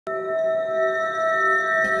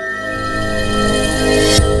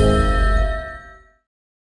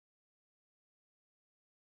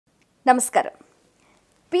నమస్కారం.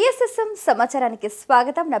 Pssm సమాచారానికి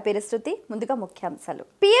స్వాగతం. నా పేరు శృతి. ముందుగా ముఖ్యాంశాలు.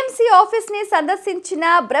 PMC ఆఫీస్ ని సందర్శించిన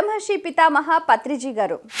బ్రహ్మర్షి పితామహ పత్రిజీ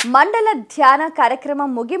గారు మండల ధ్యాన కార్యక్రమం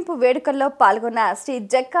ముగింపు వేడుకల్లో పాల్గొన్న శ్రీ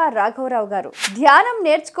జక్కా రాఘవరావు గారు ధ్యానం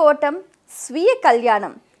నేర్చుకోవటం స్వీయ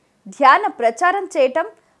కళ్యాణం, ధ్యాన ప్రచారం చేయటం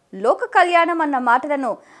లోక కళ్యాణం అన్న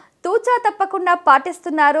మాటలను తూచా తప్పకుండా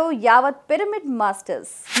పాటిస్తున్నారు యావత్ పిరమిడ్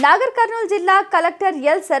మాస్టర్స్. నాగర్ కర్నూలు జిల్లా కలెక్టర్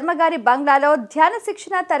ఎల్ శర్మ గారి బంగ్లాలో ధ్యాన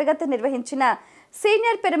శిక్షణ తరగతి నిర్వహించిన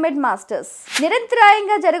సీనియర్ పిరమిడ్ మాస్టర్స్.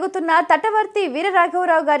 నిరంతరాయంగా జరుగుతున్న తటవర్తి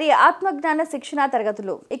వీరరాఘవరావు గారి ఆత్మజ్ఞాన శిక్షణ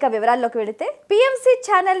తరగతులు. ఇక వివరాల్లోకి వెళితే PMC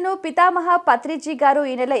ఛానల్ ను పితామహ పత్రిజీ గారు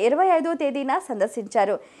ఈ నెల 25వ తేదీన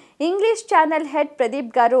సందర్శించారు. ఇంగ్లీష్ ఛానల్ హెడ్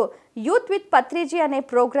ప్రదీప్ గారు యూత్ విత్ పత్రిజీ అనే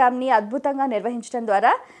ప్రోగ్రామ్ ని అద్భుతంగా నిర్వహించడం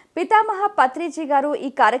ద్వారా పితామహ పత్రిజీ గారు ఈ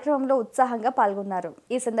కార్యక్రమంలో ఉత్సాహంగా పాల్గొన్నారు.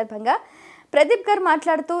 ఈ సందర్భంగా ప్రదీప్ గారు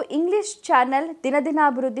మాట్లాడుతూ ఇంగ్లీష్ ఛానల్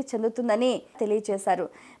దినదినాభివృద్ధి చెందుతుందని తెలియజేశారు.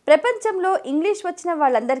 ప్రపంచంలో ఇంగ్లీష్ వచ్చిన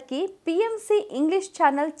వాళ్ళందరికీ PMC ఇంగ్లీష్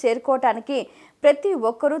ఛానల్ చేరుకోవటానికి ప్రతి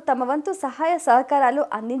ఒక్కరూ తమ వంతు సహాయ సహకారాలు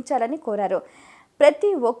అందించాలని కోరారు. ప్రతి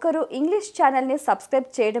ఒక్కరూ ఇంగ్లీష్ ఛానల్ని సబ్స్క్రైబ్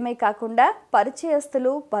చేయడమే కాకుండా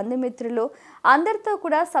పరిచయస్తులు, బంధుమిత్రులు అందరితో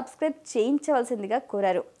కూడా సబ్స్క్రైబ్ చేయించవలసిందిగా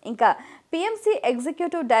కోరారు. ఇంకా PMC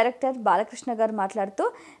ఎగ్జిక్యూటివ్ డైరెక్టర్ బాలకృష్ణ గారు మాట్లాడుతూ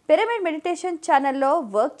పిరమిడ్ మెడిటేషన్ ఛానల్లో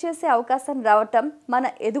వర్క్ చేసే అవకాశం రావటం మన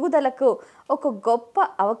ఎదుగుదలకు ఒక గొప్ప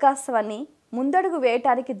అవకాశం అని, ముందడుగు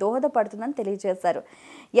వేయటానికి దోహదపడుతుందని తెలియజేశారు.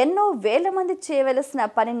 ఎన్నో వేల మంది చేయవలసిన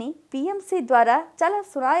పనిని PMC ద్వారా చాలా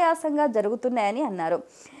సునాయాసంగా జరుగుతున్నాయని అన్నారు.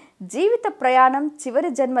 జీవిత ప్రయాణం చివరి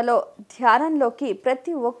జన్మలో ధ్యానంలోకి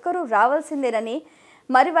ప్రతి ఒక్కరూ రావాల్సిందేనని,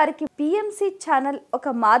 మరి వారికి PMC ఛానల్ ఒక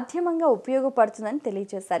మాధ్యమంగా ఉపయోగపడుతుందని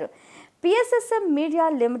తెలియజేశారు. Pssm media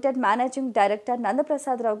limited managing director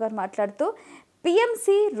నందప్రసాదరావు గారు మాట్లాడుతూ PMC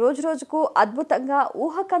రోజురోజుకు అద్భుతంగా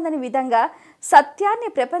ఊహకందని విధంగా సత్యాన్ని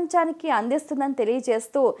ప్రపంచానికి అందిస్తుందని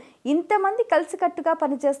తెలియజేస్తూ ఇంతమంది కలిసికట్టుగా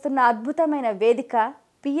పనిచేస్తున్న అద్భుతమైన వేదిక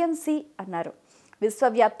PMC అన్నారు.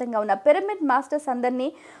 విశ్వవ్యాప్తంగా ఉన్న పిరమిడ్ మాస్టర్స్ అందరినీ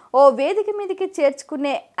ఓ వేదిక మీదకి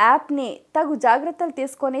చేర్చుకునే యాప్ని తగు జాగ్రత్తలు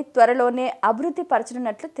తీసుకొని త్వరలోనే అభివృద్ధి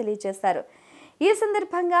పరచనున్నట్లు తెలియజేశారు. ఈ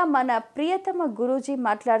సందర్భంగా మన ప్రియతమ గురూజీ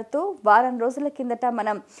మాట్లాడుతూ వారం రోజుల కిందట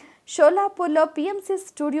మనం షోలాపూర్లో PMC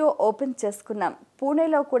స్టూడియో ఓపెన్ చేసుకున్నాం.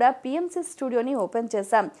 పూణేలో కూడా PMC స్టూడియోని ఓపెన్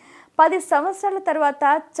చేశాం. 10 సంవత్సరాల తర్వాత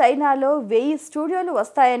చైనాలో 1000 స్టూడియోలు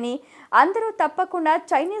వస్తాయని, అందరూ తప్పకుండా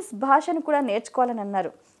చైనీస్ భాషను కూడా నేర్చుకోవాలని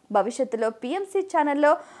అన్నారు. భవిష్యత్తులో PMC ఛానల్లో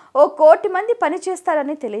 1 కోటి మంది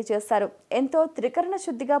పనిచేస్తారని తెలియజేశారు. ఎంతో త్రికరణ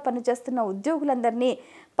శుద్ధిగా పనిచేస్తున్న ఉద్యోగులందరినీ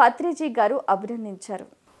పత్రిజీ గారు అభినందించారు.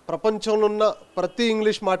 ప్రపంచంలో ఉన్న ప్రతి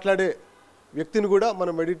ఇంగ్లీష్ మాట్లాడే వ్యక్తిని కూడా మన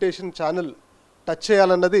మెడిటేషన్ ఛానల్ టచ్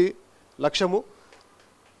చేయాలన్నది లక్ష్యము.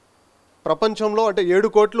 ప్రపంచంలో అంటే 7.5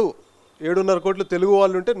 కోట్లు తెలుగు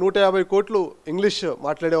వాళ్ళు ఉంటే 150 కోట్లు ఇంగ్లీష్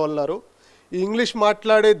మాట్లాడే వాళ్ళు ఉన్నారు. ఈ ఇంగ్లీష్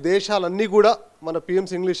మాట్లాడే దేశాలన్నీ కూడా మన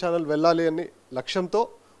PMC ఇంగ్లీష్ ఛానల్ వెళ్ళాలి అని లక్ష్యంతో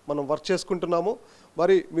మనం వర్క్ చేసుకుంటున్నాము.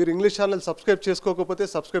 మరి మీరు ఇంగ్లీష్ ఛానల్ సబ్స్క్రైబ్ చేసుకోకపోతే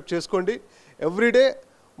సబ్స్క్రైబ్ చేసుకోండి. ఎవ్రీడే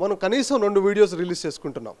మనం కనీసం 2 వీడియోస్ రిలీజ్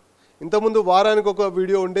చేసుకుంటున్నాం. ఇంతకుముందు వారానికి ఒక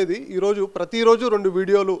వీడియో ఉండేది, ఈరోజు ప్రతిరోజు 2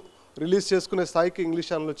 వీడియోలు రిలీజ్ చేసుకునే స్థాయికి ఇంగ్లీష్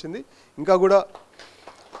ఛానల్ వచ్చింది. ఇంకా కూడా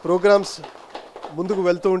ప్రోగ్రామ్స్ ముందుకు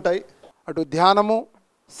వెళ్తూ ఉంటాయి. అటు ధ్యానము,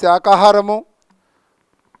 శాకాహారము,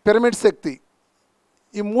 పిరమిడ్ శక్తి,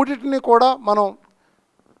 ఈ మూడింటిని కూడా మనం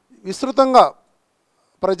విస్తృతంగా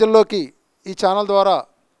ప్రజల్లోకి ఈ ఛానల్ ద్వారా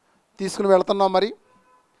తీసుకుని వెళ్తున్నాం. మరి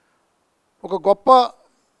ఒక గొప్ప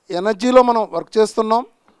ఎనర్జీలో మనం వర్క్ చేస్తున్నాం.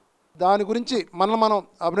 దాని గురించి మనం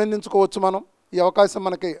అభినందించుకోవచ్చు. మనం ఈ అవకాశం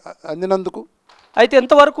మనకి అందినందుకు. అయితే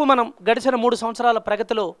ఇంతవరకు మనం గడిచిన 3 సంవత్సరాల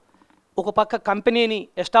ప్రగతిలో ఒక పక్క కంపెనీని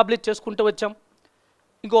ఎస్టాబ్లిష్ చేసుకుంటూ వచ్చాం,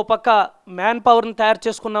 ఇంకో పక్క మ్యాన్ పవర్ని తయారు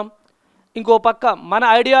చేసుకున్నాం, ఇంకో పక్క మన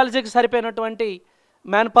ఐడియాలజీకి సరిపోయినటువంటి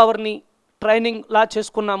మ్యాన్ పవర్ని ట్రైనింగ్లా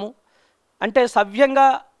చేసుకున్నాము. అంటే సవ్యంగా,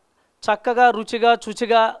 చక్కగా,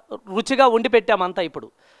 రుచిగా వండి పెట్టామంతా.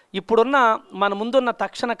 ఇప్పుడున్న మన ముందున్న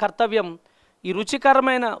తక్షణ కర్తవ్యం ఈ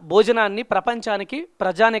రుచికరమైన భోజనాన్ని ప్రపంచానికి,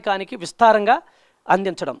 ప్రజానికానికి విస్తారంగా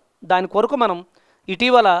అందించడం. దాని కొరకు మనం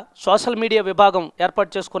ఇటీవల సోషల్ మీడియా విభాగం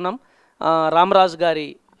ఏర్పాటు చేసుకున్నాం. రామరాజు గారి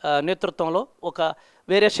నేతృత్వంలో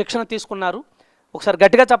వేరే శిక్షణ తీసుకున్నారు. ఒకసారి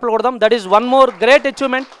గట్టిగా చెప్పలు కొడదాం. That is one more great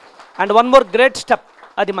achievement and one more great step.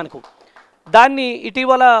 అది మనకు దాన్ని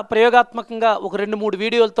ఇటీవల ప్రయోగాత్మకంగా ఒక 2-3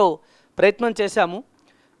 వీడియోలతో ప్రయత్నం చేశాము.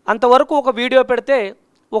 అంతవరకు ఒక వీడియో పెడితే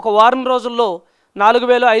ఒక వారం రోజుల్లో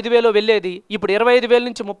 4000, 5000 వెళ్ళేది. ఇప్పుడు 25,000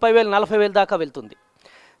 నుంచి 30,000, 40,000 దాకా వెళ్తుంది.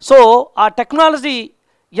 సో ఆ టెక్నాలజీ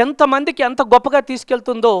ఎంతమందికి ఎంత గొప్పగా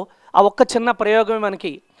తీసుకెళ్తుందో ఆ ఒక్క చిన్న ప్రయోగమే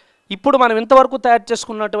మనకి ఇప్పుడు మనం ఇంతవరకు తయారు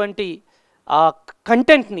చేసుకున్నటువంటి ఆ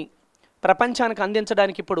కంటెంట్ని ప్రపంచానికి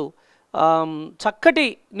అందించడానికి ఇప్పుడు చక్కటి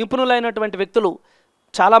నిపుణులైనటువంటి వ్యక్తులు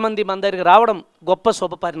చాలామంది మన దగ్గరికి రావడం గొప్ప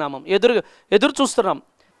శుభ పరిణామం. ఎదురు చూస్తున్నాం.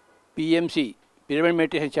 PMC, Pyramid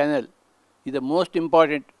Meditation Channel, is the most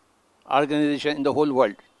important organization in the whole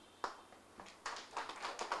world.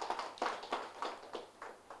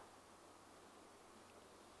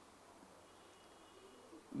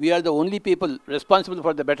 We are the only people responsible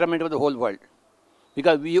for the betterment of the whole world,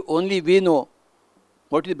 because we know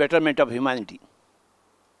what is the betterment of humanity.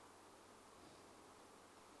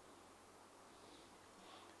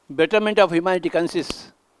 Betterment of humanity consists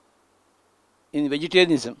in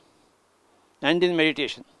vegetarianism and in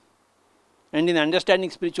meditation and in understanding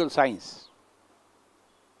spiritual science.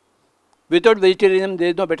 Without vegetarianism,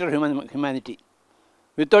 there is no better humanity.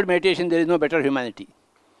 Without meditation, there is no better humanity.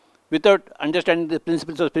 Without understanding the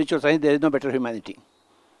principles of spiritual science, there is no better humanity.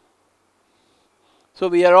 So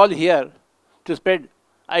we are all here to spread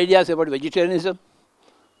ideas about vegetarianism,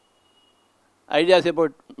 ideas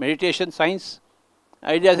about meditation science,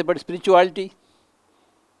 ideas about spirituality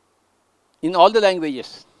in all the languages,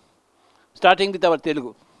 starting with our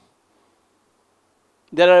Telugu.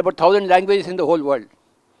 There are about 1,000 languages in the whole world.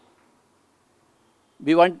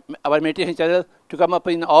 We want our meditation channel to come up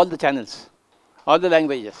in all the channels, all the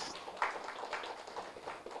languages.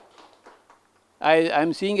 I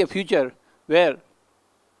am seeing a future where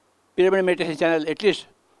Pyramid Meditation Channel, at least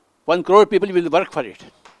 1 crore people will work for it.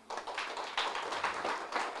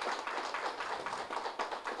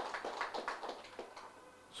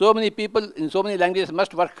 So many people in so many languages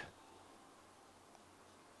must work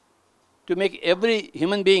to make every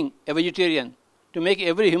human being a vegetarian, to make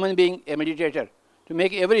every human being a meditator, to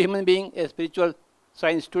make every human being a spiritual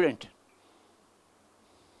science student.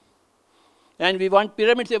 And we want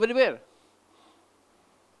pyramids everywhere.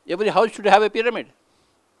 Every house should have a pyramid.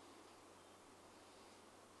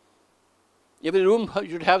 Every room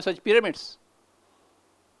should have such pyramids.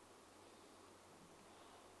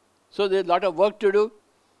 So there is a lot of work to do.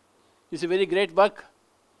 It's a very great work,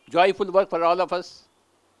 joyful work for all of us.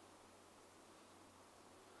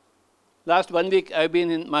 Last 1 week I've been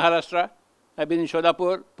in Maharashtra, I've been in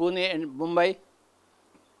Sholapur, Pune and Mumbai.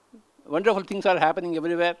 Wonderful things are happening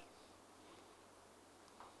everywhere.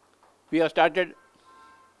 We have started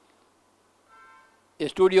a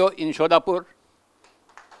studio in Sholapur,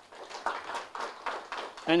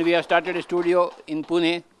 and we have started a studio in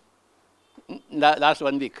Pune last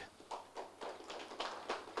 1 week.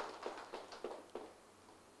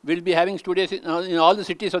 We'll be having studios in all the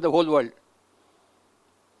cities of the whole world.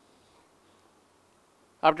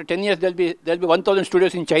 After 10 years, there'll be 1,000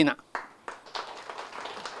 studios in China.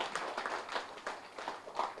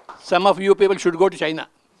 Some of you people should go to China.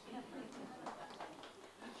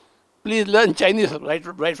 Please learn Chinese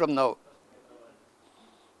right from now.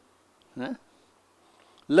 Huh?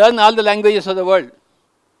 Learn all the languages of the world.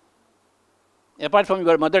 Apart from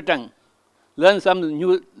your mother tongue, learn some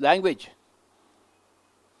new language.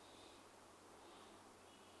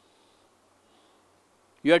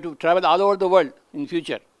 You have to travel all over the world in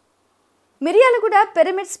future. Miryalaguda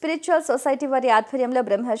pyramid spiritual society వారి ఆధ్వర్యంలో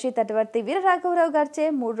బ్రహ్మర్షి తటవర్తి వీరరాఘవరావు గారిచే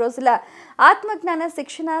 3 రోజుల ఆత్మజ్ఞాన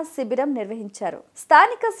శిక్షణ శిబిరం నిర్వహించారు.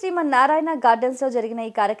 స్థానిక శ్రీమన్నారాయణ గార్డెన్స్ లో జరిగిన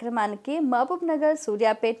ఈ కార్యక్రమానికి మహబూబ్ నగర్,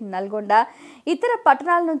 సూర్యాపేట్, నల్గొండ, ఇతర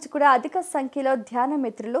పట్టణాల నుంచి కూడా అధిక సంఖ్యలో ధ్యాన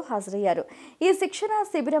మిత్రులు హాజరయ్యారు. ఈ శిక్షణ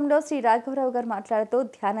శిబిరంలో శ్రీ రాఘవరావు గారు మాట్లాడుతూ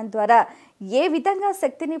ధ్యానం ద్వారా ఏ విధంగా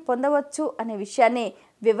శక్తిని పొందవచ్చు అనే విషయాన్ని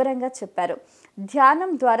వివరంగా చెప్పారు.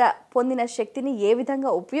 ధ్యానం ద్వారా పొందిన శక్తిని ఏ విధంగా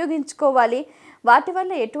ఉపయోగించుకోవాలి, వాటి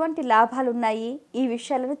వల్ల ఎటువంటి లాభాలు ఉన్నాయి, ఈ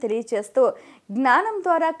విషయాలను తెలియజేస్తూ జ్ఞానం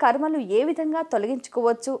ద్వారా కర్మలు ఏ విధంగా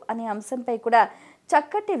తొలగించుకోవచ్చు అనే అంశంపై కూడా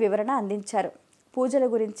చక్కటి వివరణ అందించారు. పూజల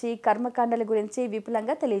గురించి, కర్మకాండల గురించి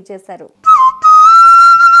విపులంగా తెలియజేశారు.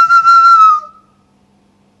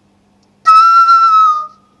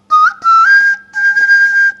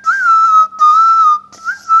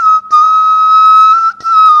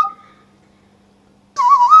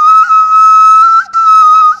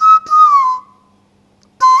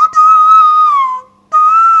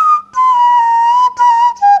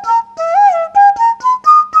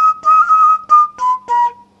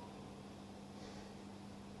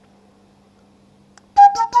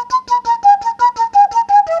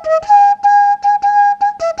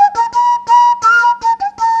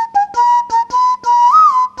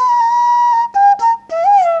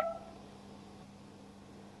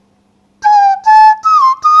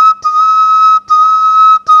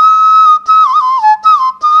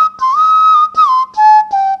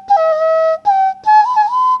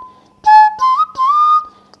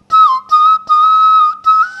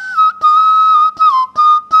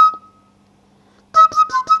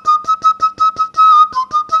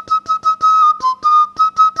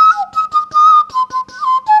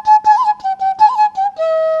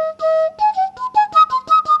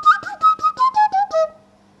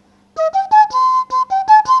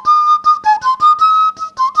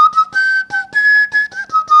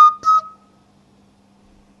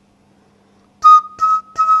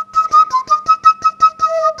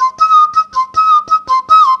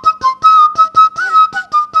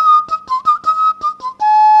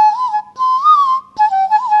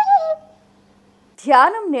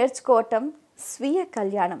 ధ్యానం నేర్చుకోవటం స్వీయ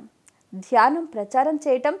కళ్యాణం, ధ్యానం ప్రచారం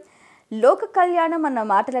చేయటం లోక కళ్యాణం అన్న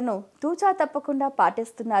మాటలను తూచా తప్పకుండా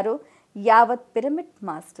పాటిస్తున్నారు యావత్ పిరమిడ్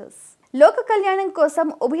మాస్టర్స్. లోక కళ్యాణం కోసం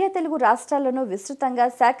ఉభయ తెలుగు రాష్ట్రాల్లోనూ విస్తృతంగా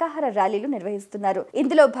శాకాహార ర్యాలీలు నిర్వహిస్తున్నారు.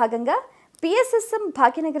 ఇందులో భాగంగా పిఎస్ఎస్ఎం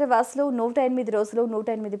భాగ్యనగర వాసులు 108 రోజులు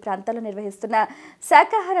 108 ప్రాంతాల్లో నిర్వహిస్తున్న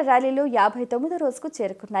శాకాహార ర్యాలీలు 59వ రోజుకు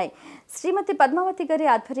చేరుకున్నాయి. శ్రీమతి పద్మావతి గారి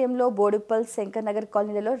ఆధ్వర్యంలో బోడుప్పల్, శంకర్ నగర్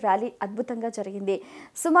కాలనీలలో ర్యాలీ అద్భుతంగా జరిగింది.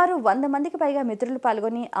 సుమారు 100 మందికి పైగా మిత్రులు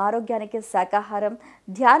పాల్గొని ఆరోగ్యానికి శాకాహారం,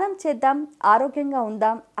 ధ్యానం చేద్దాం, ఆరోగ్యంగా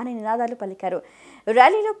ఉందాం అనే నినాదాలు పలికారు.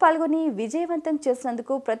 ర్యాలీలో పాల్గొని విజయవంతం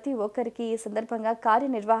చేసినందుకు ప్రతి ఒక్కరికి ఈ సందర్భంగా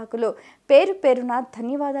కార్యనిర్వాహకులు పేరు పేరున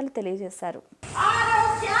ధన్యవాదాలు తెలియజేశారు.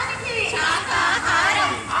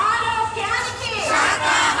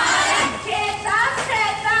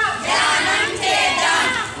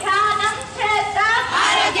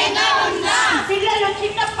 పిల్లలు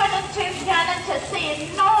చిన్నప్పటి నుంచి ధ్యానం చేస్తే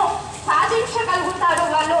ఎన్నో సాధించగలుగుతారు.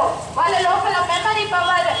 వాళ్ళ లోపల memory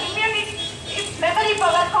power, memory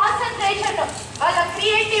power, concentration, వాళ్ళ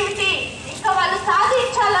క్రియేటివిటీ, ఇంకా వాళ్ళు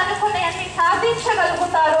సాధించాలనుకునే అన్ని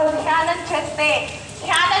సాధించగలుగుతారు. ధ్యానం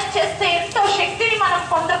చేస్తే ఎంతో శక్తిని మనం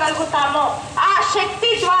పొందగలుగుతాము. ఆ శక్తి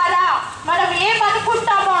ద్వారా మనం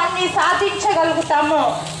ఏమనుకుంటామో అన్ని సాధించగలుగుతాము.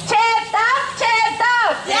 చేద్దాం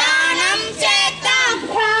ధ్యానం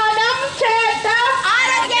చేద్దాం,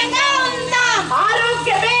 ఆరోగ్యంగా ఉందాం.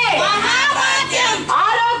 ఆరోగ్యమే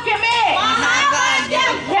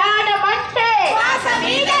మహాభాగ్యం, ధ్యానం అంటే శ్వాస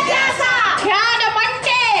మీద ధ్యాస,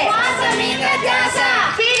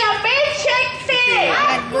 పిరమిడ్ శక్తి,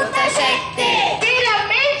 అద్భుత శక్తి.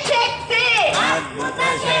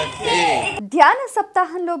 ధ్యాన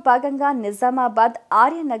సప్తాహంలో భాగంగా నిజామాబాద్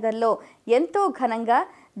ఆర్యనగర్లో ఎంతో ఘనంగా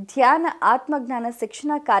ధ్యాన ఆత్మజ్ఞాన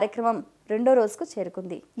శిక్షణ కార్యక్రమం 2వ రోజుకు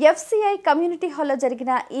చేరుకుంది. FCI కమ్యూనిటీ హాల్లో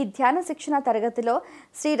జరిగిన ఈ ధ్యాన శిక్షణ తరగతిలో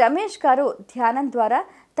శ్రీ రమేష్ గారు ధ్యానం ద్వారా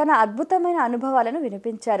తన అద్భుతమైన అనుభవాలను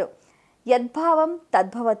వినిపించారు. యద్భావం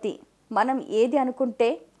తద్భవతి, మనం ఏది అనుకుంటే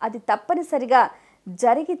అది తప్పనిసరిగా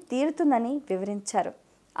జరిగి తీరుతుందని వివరించారు.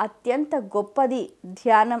 అత్యంత గొప్పది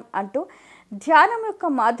ధ్యానం అంటూ ధ్యానం యొక్క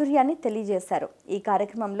మాధుర్యాన్ని తెలియజేశారు. ఈ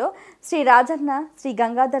కార్యక్రమంలో శ్రీ రాజన్న, శ్రీ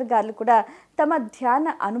గంగాధర్ గారు కూడా తమ ధ్యాన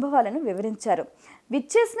అనుభవాలను వివరించారు.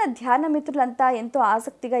 విచ్చేసిన ధ్యాన మిత్రులంతా ఎంతో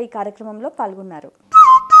ఆసక్తిగా ఈ కార్యక్రమంలో పాల్గొన్నారు.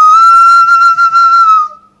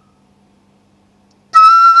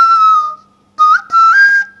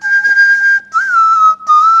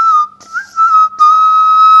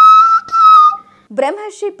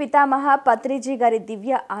 బ్రహ్మర్షి పితామహ పత్రిజీ గారి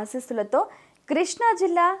దివ్య ఆశీస్సులతో కృష్ణా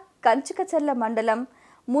జిల్లా కంచికచర్ల మండలం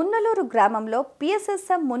మున్నలూరు గ్రామంలో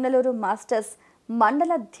పిఎస్ఎస్ఎం మున్నలూరు మాస్టర్స్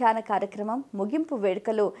మండల ధ్యాన కార్యక్రమం ముగింపు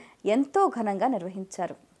వేడుకలు ఎంతో ఘనంగా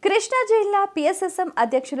నిర్వహించారు. కృష్ణా జిల్లా పిఎస్ఎస్ఎం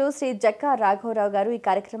అధ్యక్షులు శ్రీ జక్కా రాఘవరావు గారు ఈ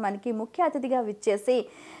కార్యక్రమానికి ముఖ్య అతిథిగా విచ్చేసి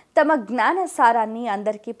తమ జ్ఞాన సారాన్ని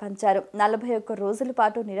అందరికీ పంచారు. 41 రోజుల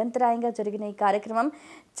పాటు నిరంతరాయంగా జరిగిన ఈ కార్యక్రమం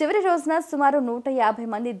చివరి రోజున సుమారు 150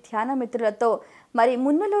 మంది ధ్యాన మిత్రులతో మరి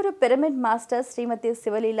మున్నలూరు పిరమిడ్ మాస్టర్ శ్రీమతి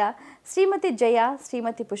శివలీల, శ్రీమతి జయ,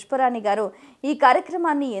 శ్రీమతి పుష్పరాణి గారు ఈ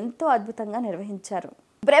కార్యక్రమాన్ని ఎంతో అద్భుతంగా నిర్వహించారు.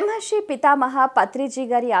 బ్రహ్మర్షి పితామహ పత్రిజీ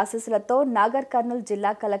గారి ఆశీస్సులతో నాగర్ కర్నూలు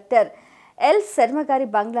జిల్లా కలెక్టర్ ఎల్ శర్మ గారి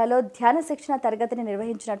బంగ్లాలో ధ్యాన శిక్షణ తరగతిని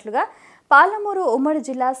నిర్వహించినట్లుగా పాలమూరు ఉమ్మడి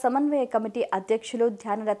జిల్లా సమన్వయ కమిటీ అధ్యక్షులు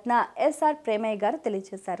ధ్యానరత్న SR ప్రేమయ్య గారు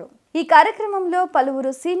తెలియజేశారు. ఈ కార్యక్రమంలో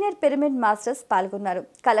పలువురు సీనియర్ పిరమిడ్ మాస్టర్స్ పాల్గొన్నారు.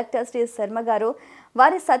 కలెక్టర్ శ్రీ శర్మ గారు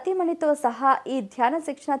వారి సతీమణితో సహా ఈ ధ్యాన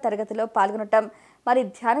శిక్షణ తరగతిలో పాల్గొనటం, మరి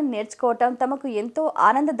ధ్యానం నేర్చుకోవటం తమకు ఎంతో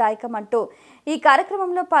ఆనందదాయకం అంటూ ఈ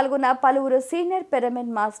కార్యక్రమంలో పాల్గొన్న పలువురు సీనియర్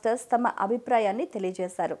పిరమిడ్ మాస్టర్స్ తమ అభిప్రాయాన్ని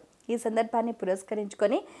తెలియజేశారు. ఈ సందర్భాన్ని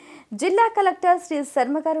పురస్కరించుకొని జిల్లా కలెక్టర్ శ్రీ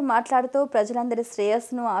శర్మ గారు మాట్లాడుతూ ప్రజలందరి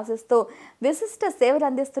శ్రేయస్సును ఆశిస్తూ విశిష్ట సేవలు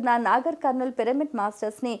అందిస్తున్న నాగర్ కర్నూలు పిరమిడ్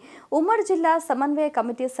మాస్టర్స్ ని ఉమ్మడి జిల్లా సమన్వయ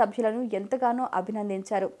కమిటీ సభ్యులను ఎంతగానో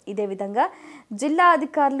అభినందించారు. ఇదే విధంగా జిల్లా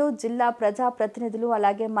అధికారులు, జిల్లా ప్రజా ప్రతినిధులు,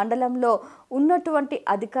 అలాగే మండలంలో ఉన్నటువంటి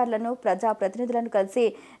అధికారులను, ప్రజా ప్రతినిధులను కలిసి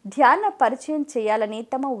ధ్యాన పరిచయం చేయాలని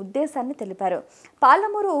తమ ఉద్దేశాన్ని తెలిపారు.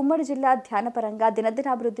 పాలమూరు ఉమ్మడి జిల్లా ధ్యానపరంగా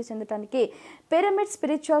దినదినాభివృద్ధి చెందడానికి పిరమిడ్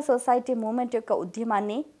స్పిరిచువల్ సొసైటీ మూవ్మెంట్ యొక్క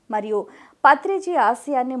ఉద్యమాన్ని మరియు పత్రిజీ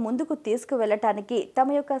ఆశయాన్ని ముందుకు తీసుకువెళ్లటానికి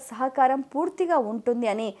తమ యొక్క సహకారం పూర్తిగా ఉంటుంది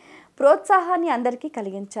అని ప్రోత్సాహాన్ని అందరికీ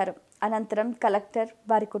కలిగించారు. అనంతరం కలెక్టర్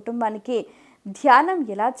వారి కుటుంబానికి ధ్యానం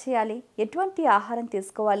ఎలా చేయాలి, ఎటువంటి ఆహారం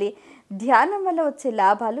తీసుకోవాలి, ధ్యానం వల్ల వచ్చే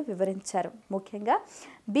లాభాలు వివరించారు. ముఖ్యంగా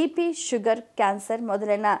బీపీ, షుగర్, క్యాన్సర్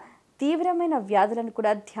మొదలైన తీవ్రమైన వ్యాధులను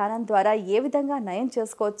కూడా ధ్యానం ద్వారా ఏ విధంగా నయం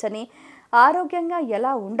చేసుకోవచ్చని, ఆరోగ్యంగా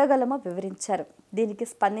ఎలా ఉండగలమో వివరించారు. దీనికి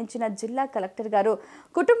స్పందించిన జిల్లా కలెక్టర్ గారు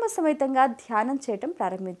కుటుంబ సమేతంగా ధ్యానం చేయటం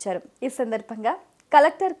ప్రారంభించారు. ఈ సందర్భంగా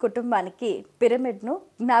కలెక్టర్ కుటుంబానికి పిరమిడ్ను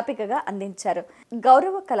జ్ఞాపికగా అందించారు.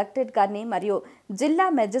 గౌరవ కలెక్టరేట్ గారిని మరియు జిల్లా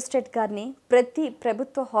మెజిస్ట్రేట్ గారిని ప్రతి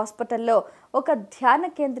ప్రభుత్వ హాస్పిటల్లో ఒక ధ్యాన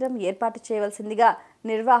కేంద్రం ఏర్పాటు చేయవలసిందిగా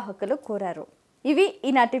నిర్వాహకులు కోరారు. ఇవి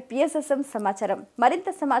ఈనాటి PSSM సమాచారం. మరింత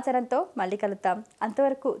సమాచారంతో మళ్ళీ కలుద్దాం.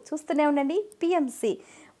 అంతవరకు చూస్తూనే ఉండండి PMC,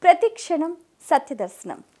 ప్రతి క్షణం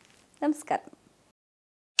సత్యదర్శనం. నమస్కారం.